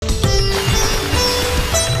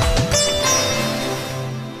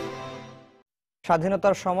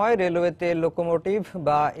স্বাধীনতার সময় রেলওয়েতে লোকোমোটিভ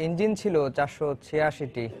বা ইঞ্জিন ছিল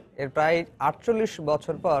 486টি। এর প্রায় 48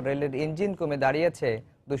 বছর পর রেলের ইঞ্জিন কমে দাঁড়িয়েছে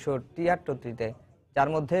 273তে, যার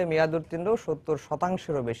মধ্যে মেয়াদ উত্তীর্ণ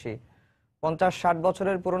 70%-এরও বেশি। 50-60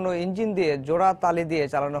 বছরের পুরনো ইঞ্জিন দিয়ে জোড়া তালি দিয়ে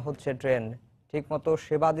চালানো হচ্ছে ট্রেন। ঠিকমতো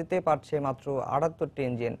সেবা দিতে পারছে মাত্র 78টি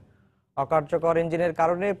ইঞ্জিন। অকার্যকর ইঞ্জিনের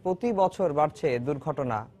কারণে প্রতি বছর বাড়ছে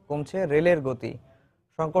দুর্ঘটনা, কমছে রেলের গতি।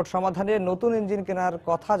 সংকট সমাধানে নতুন ইঞ্জিন কেনার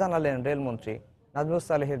কথা জানালেন রেলমন্ত্রী। নাজমুস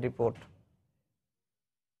সালেহের রিপোর্ট।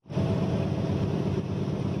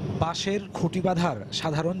 বাঁশের খুঁটি বাঁধার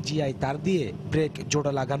সাধারণ জিআই তার দিয়ে ব্রেক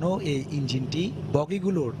জোড়া লাগানো এই ইঞ্জিনটি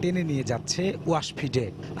বগিগুলো টেনে নিয়ে যাচ্ছে ওয়াশ ফিডে।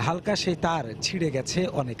 হালকা সেই তার ছিঁড়ে গেছে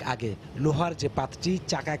অনেক আগে। লোহার যে পাতটি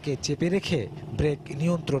চাকাকে চেপে রেখে ব্রেক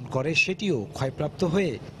নিয়ন্ত্রণ করে সেটিও ক্ষয়প্রাপ্ত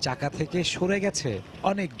হয়ে চাকা থেকে সরে গেছে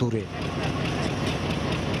অনেক দূরে।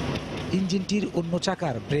 ইঞ্জিনটির অন্য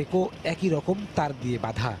চাকার ব্রেকও একই রকম তার দিয়ে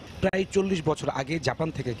বাঁধা। প্রায় 40 বছর আগে জাপান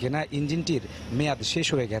থেকে কেনা ইঞ্জিনটির মেয়াদ শেষ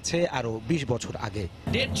হয়ে গেছে আরো 20 বছর আগে।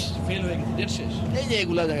 এই যে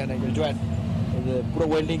এগুলা জায়গা নাকি জয়েন্ট পুরো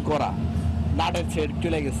ওয়েল্ডিং করা, নাটের থ্রেড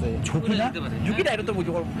চলে গেছে। ঝুঁকিটা এটা তো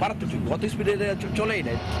মারাত্মক, কত স্পিডে চলেই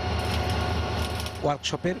নাই।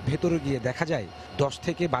 ওয়ার্কশপের ভেতরে গিয়ে দেখা যায় 10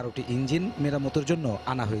 থেকে 12টি ইঞ্জিন মেরামতের জন্য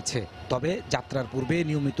আনা হয়েছে। তবে যাত্রার পূর্বে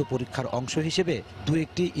নিয়মিত পরীক্ষার অংশ হিসেবে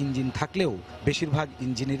 2-1টি ইঞ্জিন থাকলেও বেশিরভাগ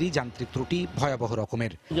ইঞ্জিনেরই যান্ত্রিক ত্রুটি ভয়াবহ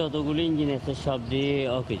রকমের। যতগুলো ইঞ্জিন আছে সব দিয়ে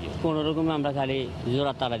অকেজ, কোনো রকমে আমরা খালি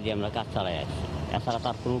জোড়া তারা দিয়ে আমরা কাজ চালাই আসছি, এছাড়া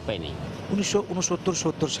তার কোনো উপায় নেই।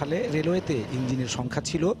 1969-70 সালে রেলওয়েতে ইঞ্জিনের সংখ্যা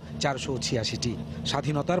ছিল 486টি।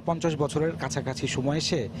 স্বাধীনতার 50 বছরের কাছাকাছি সময়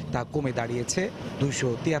এসে তা কমে দাঁড়িয়েছে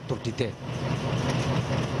 273টিতে।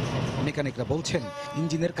 মেকানিকরা বলছেন,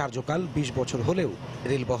 ইঞ্জিনের কার্যকাল 20 বছর হলেও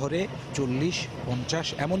রেলবহরে 40, 50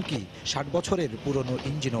 এমনকি 60 বছরের পুরনো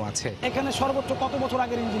ইঞ্জিনও আছে। এখানে সর্বোচ্চ কত বছর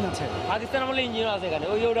আগের ইঞ্জিন আছে? পাকিস্তান আমলে ইঞ্জিন আছে এখানে,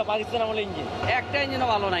 ওইটা পাকিস্তান আমলে ইঞ্জিন। একটা ইঞ্জিনও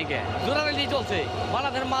ভালো নাই, কে জোড়া রেলি চলছে,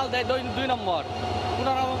 বাংলাদেশের মাল দেয় 2 নম্বর।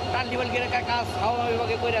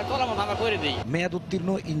 মেয়াদ উত্তীর্ণ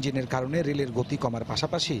ইঞ্জিনের কারণে রেলের গতি কমার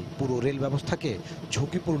পাশাপাশি পুরো রেল ব্যবস্থাকে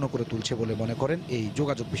ঝুঁকিপূর্ণ করে তুলছে বলে মনে করেন এই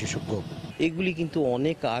যোগাযোগ বিশেষজ্ঞ। এগুলি কিন্তু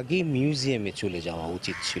অনেক আগে মিউজিয়ামে চলে যাওয়া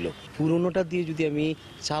উচিত ছিল। পুরনোটা দিয়ে যদি আমি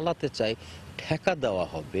চালাতে চাই, ঠেকা দেওয়া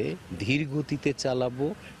হবে, ধীর গতিতে চালাবো,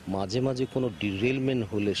 মাঝে মাঝে কোনো ডিরেলমেন্ট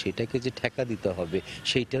হলে সেটাকে যে ঠেকা দিতে হবে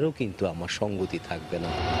সেইটারও কিন্তু আমার সঙ্গতি থাকবে না।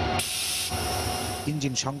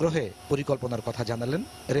 ইঞ্জিন সংগ্রহে পরিকল্পনার কথা জানালেন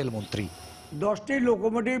রেলমন্ত্রী। 10টি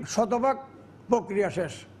লোকোমোটিভ শতভাগ প্রক্রিয়া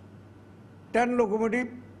শেষ। 10 লোকোমোটিভ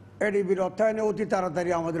এডিবির অর্থায়নে অতি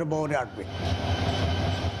তাড়াতাড়ি আমাদের বহরে আসবে।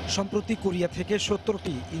 সম্প্রতি কোরিয়া থেকে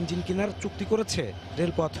 70টি ইঞ্জিন কেনার চুক্তি করেছে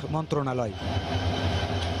রেলপথ মন্ত্রণালয়।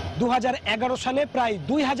 2011 সালে প্রায়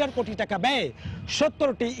 2000 কোটি টাকা ব্যয়ে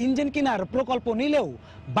 70টি ইঞ্জিন কেনার প্রকল্প নিলেও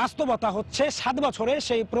বাস্তবতা হচ্ছে 7 বছরে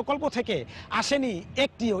সেই প্রকল্প থেকে আসেনি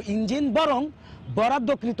একটিও ইঞ্জিন, বরং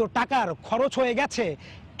বরাদ্দকৃত টাকার খরচ হয়ে গেছে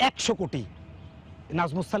 100 কোটি।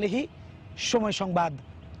 নাজমুস সালেহি, সময় সংবাদ,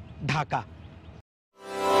 ঢাকা।